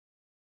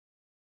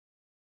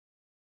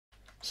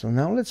So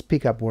now let's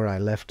pick up where I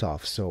left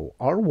off. So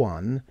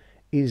R1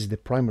 is the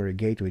primary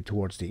gateway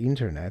towards the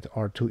internet.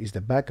 R2 is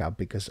the backup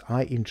because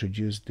I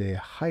introduced the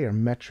higher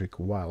metric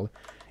while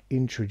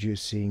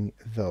introducing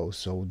those.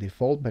 So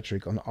default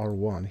metric on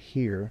R1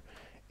 here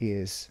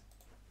is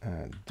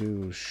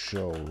do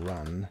show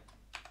run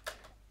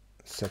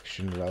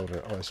section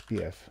router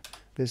OSPF.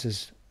 This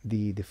is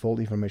the default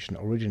information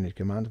originate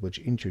command, which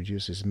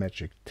introduces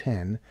metric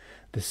 10.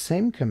 The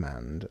same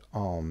command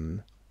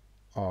on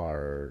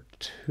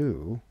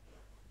R2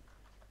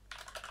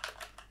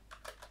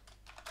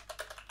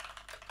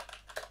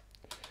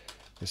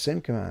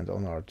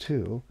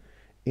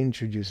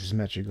 introduces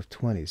metric of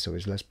 20, so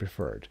it's less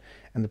preferred.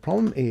 And the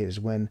problem is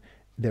when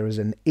there is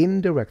an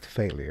indirect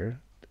failure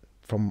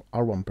from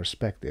R1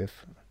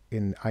 perspective,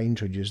 I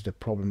introduced the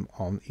problem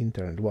on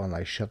Internet 1,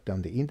 I shut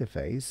down the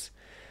interface,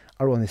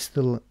 R1 is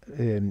still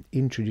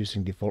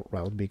introducing default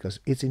route because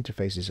its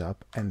interface is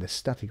up and the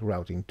static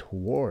routing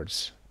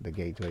towards the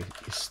gateway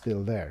is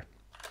still there.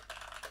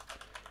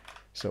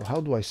 So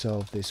how do I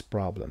solve this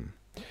problem?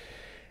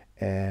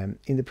 In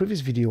the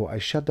previous video I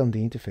shut down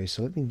the interface,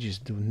 so let me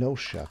just do no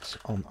shuts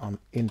on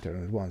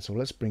Internet 1. So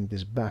let's bring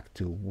this back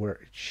to where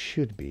it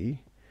should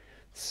be.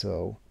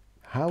 So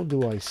how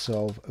do I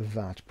solve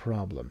that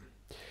problem?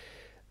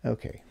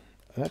 Okay,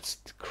 let's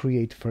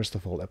create first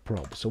of all a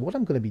probe. So what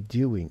I'm going to be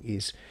doing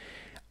is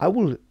I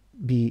will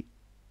be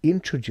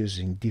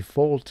introducing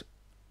default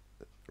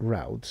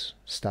routes,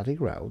 static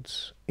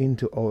routes,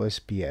 into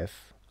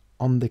OSPF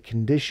on the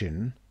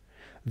condition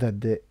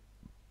that the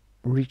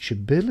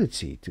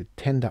reachability to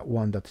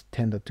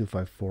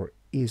 10.1.10.254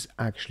 is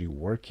actually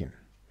working,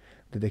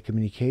 that the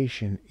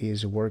communication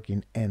is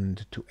working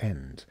end to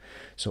end.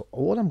 So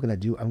what I'm going to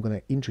do, I'm going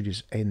to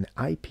introduce an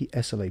IP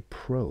SLA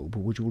probe,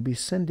 which will be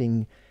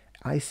sending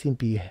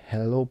ICMP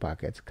hello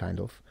packet, kind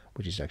of,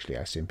 which is actually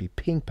ICMP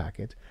ping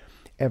packet,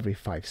 every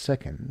 5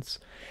 seconds.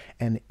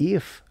 And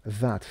if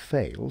that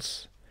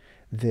fails,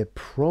 the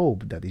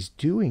probe that is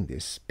doing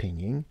this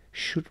pinging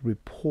should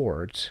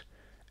report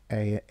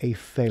a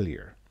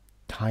failure,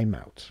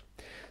 timeout.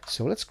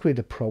 So let's create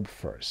a probe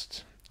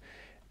first.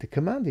 The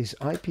command is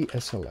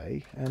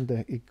IPSLA, and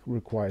it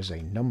requires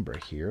a number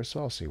here, so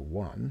I'll say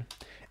 1.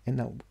 And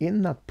now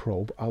in that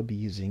probe, I'll be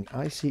using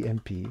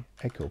ICMP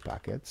echo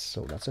packets,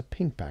 so that's a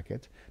ping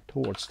packet,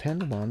 towards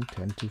 10.1,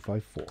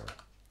 10.254.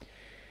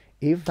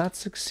 If that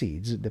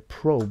succeeds, the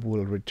probe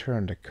will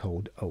return the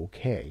code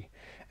OK,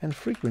 and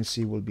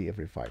frequency will be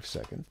every 5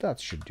 seconds. That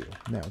should do.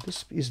 Now,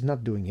 this is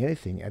not doing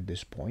anything at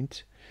this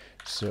point,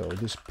 so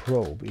this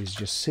probe is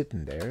just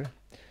sitting there,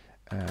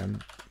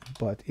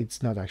 but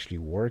it's not actually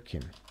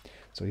working.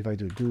 So if I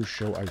do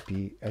show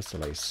IP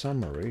SLA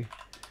summary,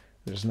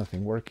 there's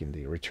nothing working.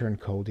 The return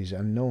code is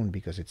unknown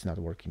because it's not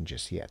working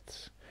just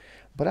yet.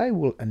 But I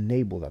will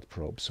enable that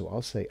probe, so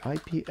I'll say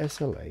IP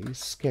SLA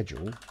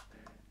schedule,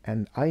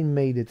 and I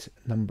made it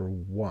number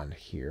 1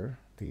 here.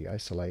 The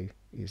SLA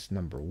is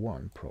number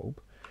 1 probe.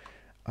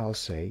 I'll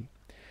say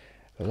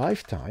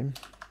lifetime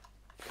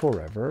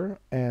forever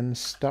and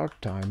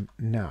start time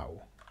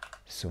now.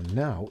 So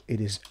now it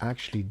is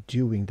actually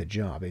doing the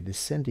job. It is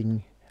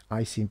sending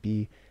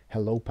ICMP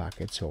hello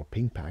packets or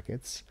ping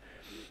packets.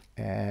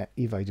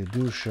 If I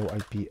do show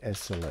IP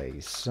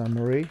SLA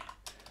summary,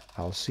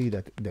 I'll see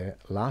that the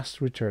last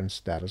return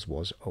status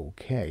was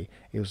OK.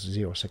 It was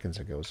 0 seconds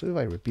ago. So if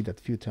I repeat that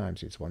a few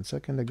times, it's 1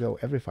 second ago.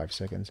 Every 5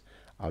 seconds,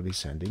 I'll be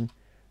sending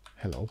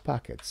hello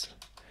packets.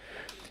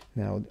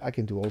 Now I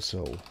can do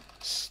also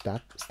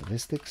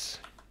statistics,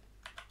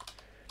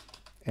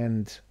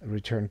 and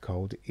return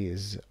code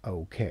is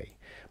OK.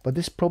 But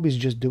this probe is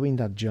just doing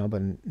that job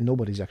and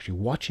nobody's actually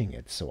watching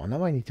it. So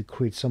now I need to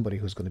create somebody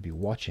who's going to be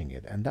watching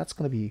it, and that's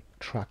going to be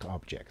track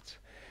object.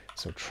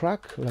 So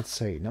track, let's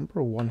say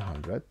number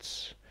 100,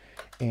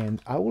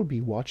 and I will be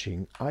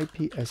watching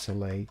IP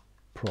SLA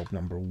probe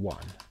number 1.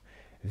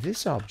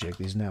 This object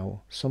is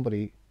now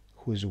somebody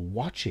who is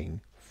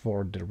watching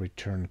for the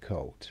return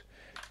code.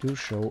 Do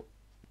show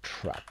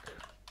track.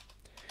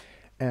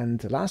 And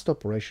the last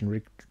operation,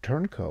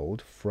 return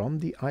code from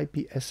the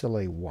IP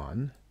SLA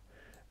 1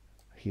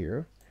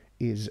 here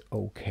is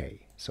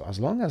OK. So as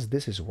long as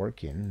this is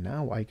working,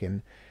 now I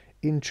can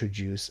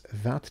introduce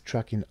that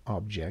tracking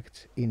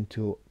object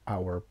into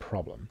our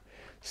problem.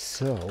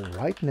 So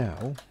right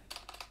now,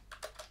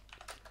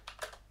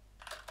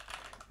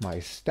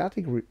 my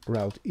static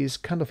route is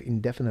kind of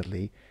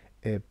indefinitely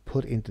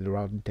put into the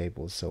routing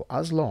table. So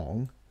as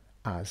long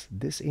as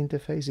this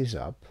interface is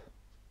up,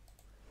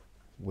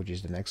 which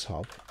is the next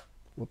hop,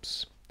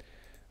 whoops,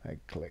 I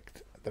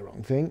clicked the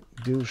wrong thing,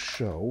 do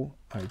show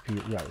IP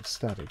route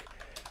static.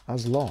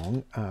 As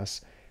long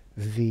as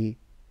the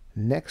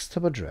next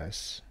hub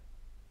address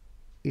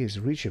is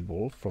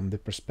reachable from the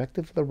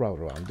perspective of the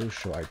router, and do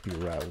show IP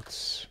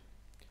routes.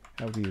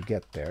 How do you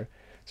get there?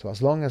 So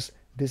as long as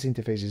this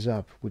interface is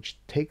up, which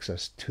takes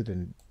us to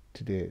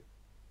the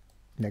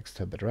next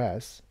hub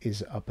address,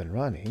 is up and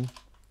running,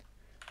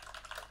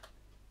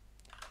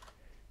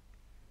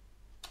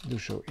 do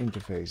show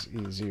interface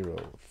E0,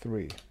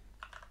 3,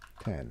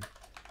 10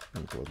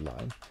 encode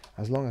line.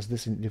 as long as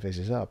this interface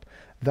is up,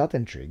 that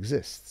entry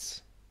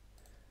exists.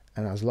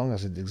 And as long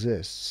as it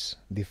exists,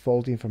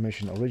 default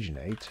information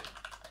originate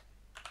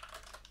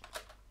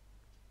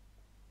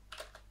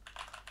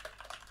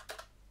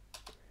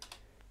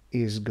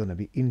is going to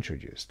be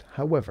introduced.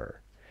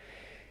 However,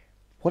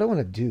 what I want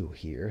to do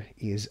here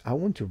is I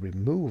want to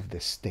remove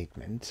this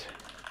statement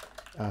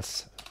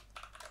as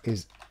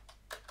is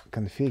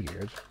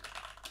configured,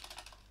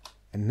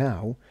 and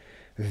now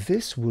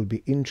this will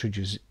be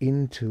introduced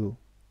into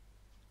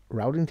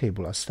routing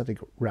table as static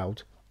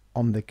route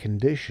on the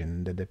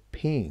condition that the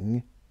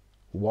ping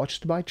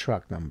watched by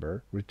track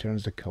number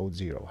returns the code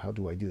 0. How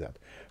do I do that?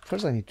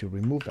 First I need to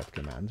remove that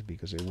command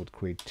because it would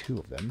create two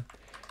of them,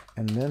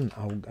 and then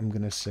I'm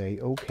going to say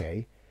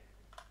okay,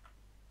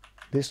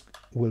 this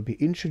will be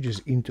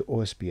introduced into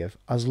OSPF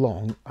as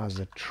long as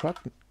the track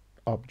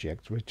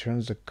object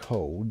returns the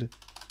code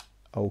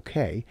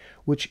OK,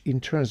 which in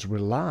turn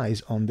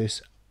relies on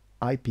this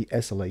IP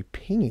SLA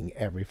pinging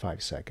every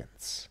 5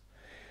 seconds.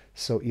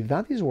 So if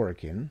that is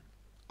working,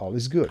 all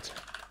is good.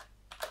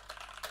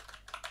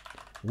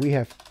 We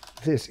have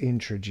this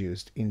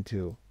introduced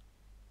into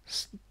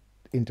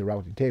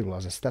routing table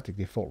as a static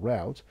default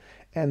route,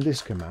 and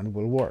this command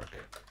will work.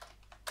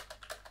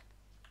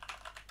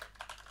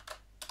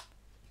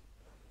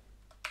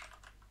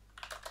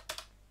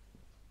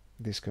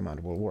 This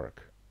command will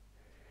work.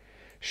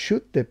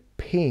 Should the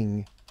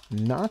ping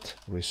not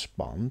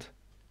respond,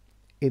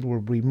 it will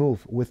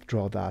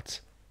withdraw that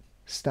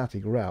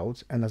static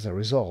route, and as a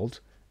result,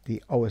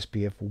 the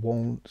OSPF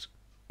won't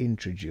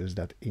introduce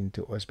that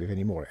into OSPF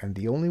anymore. And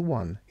the only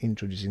one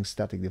introducing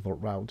static default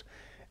route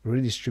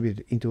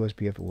redistributed into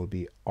OSPF will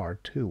be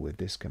R2 with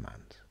this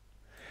command.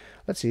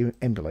 Let's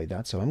emulate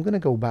that. So I'm going to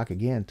go back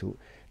again to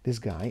this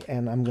guy,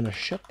 and I'm going to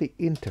shut the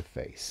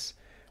interface.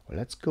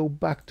 Let's go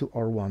back to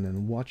R1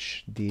 and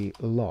watch the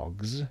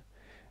logs.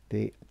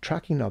 The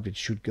tracking object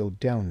should go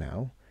down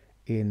now,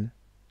 in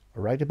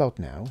right about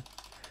now,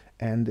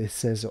 and it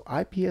says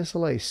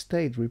IPSLA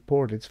state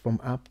reported from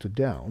up to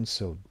down,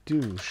 so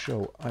do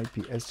show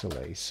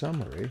IPSLA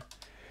summary.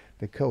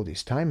 The code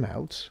is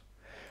timeout.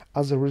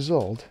 As a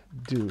result,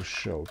 do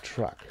show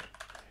track.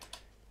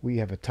 We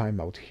have a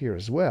timeout here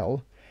as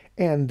well,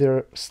 and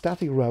their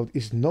static route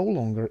is no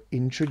longer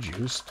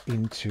introduced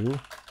into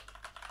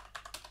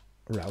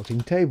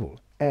routing table,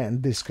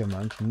 and this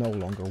command no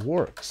longer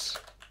works.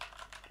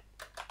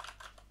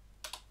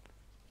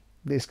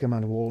 This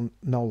command will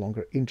no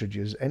longer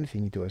introduce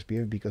anything into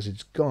OSPF because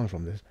it's gone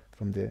from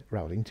the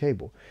routing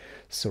table.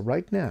 So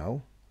right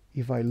now,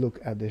 if I look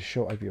at the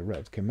show IP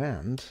route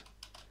command,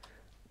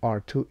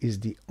 R2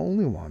 is the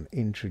only one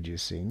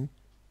introducing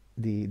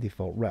the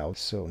default route,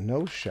 so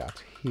no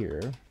shut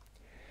here.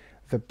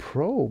 The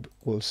probe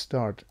will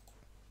start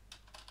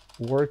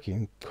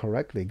working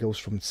correctly, goes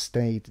from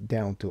state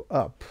down to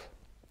up.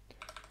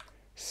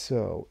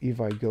 So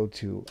if I go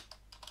to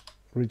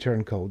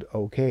return code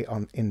OK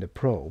in the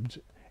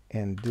probed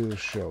and do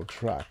show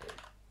track,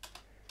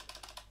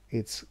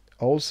 it's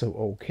also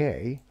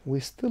OK.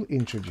 We still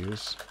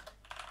introduce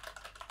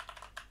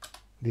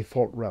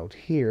default route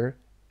here,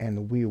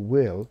 and we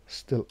will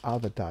still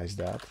advertise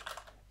that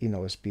in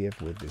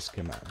OSPF with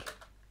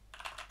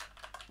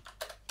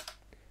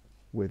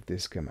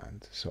this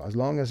command. So as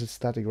long as the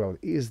static route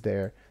is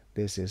there,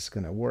 this is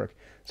going to work.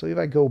 So if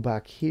I go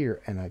back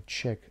here and I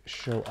check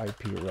show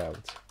IP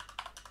route,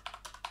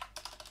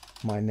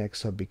 my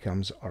next hub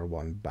becomes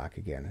R1 back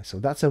again. So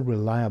that's a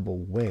reliable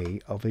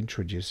way of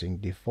introducing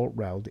default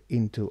route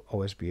into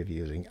OSPF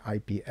using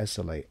IP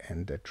SLA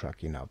and the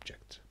tracking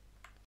object.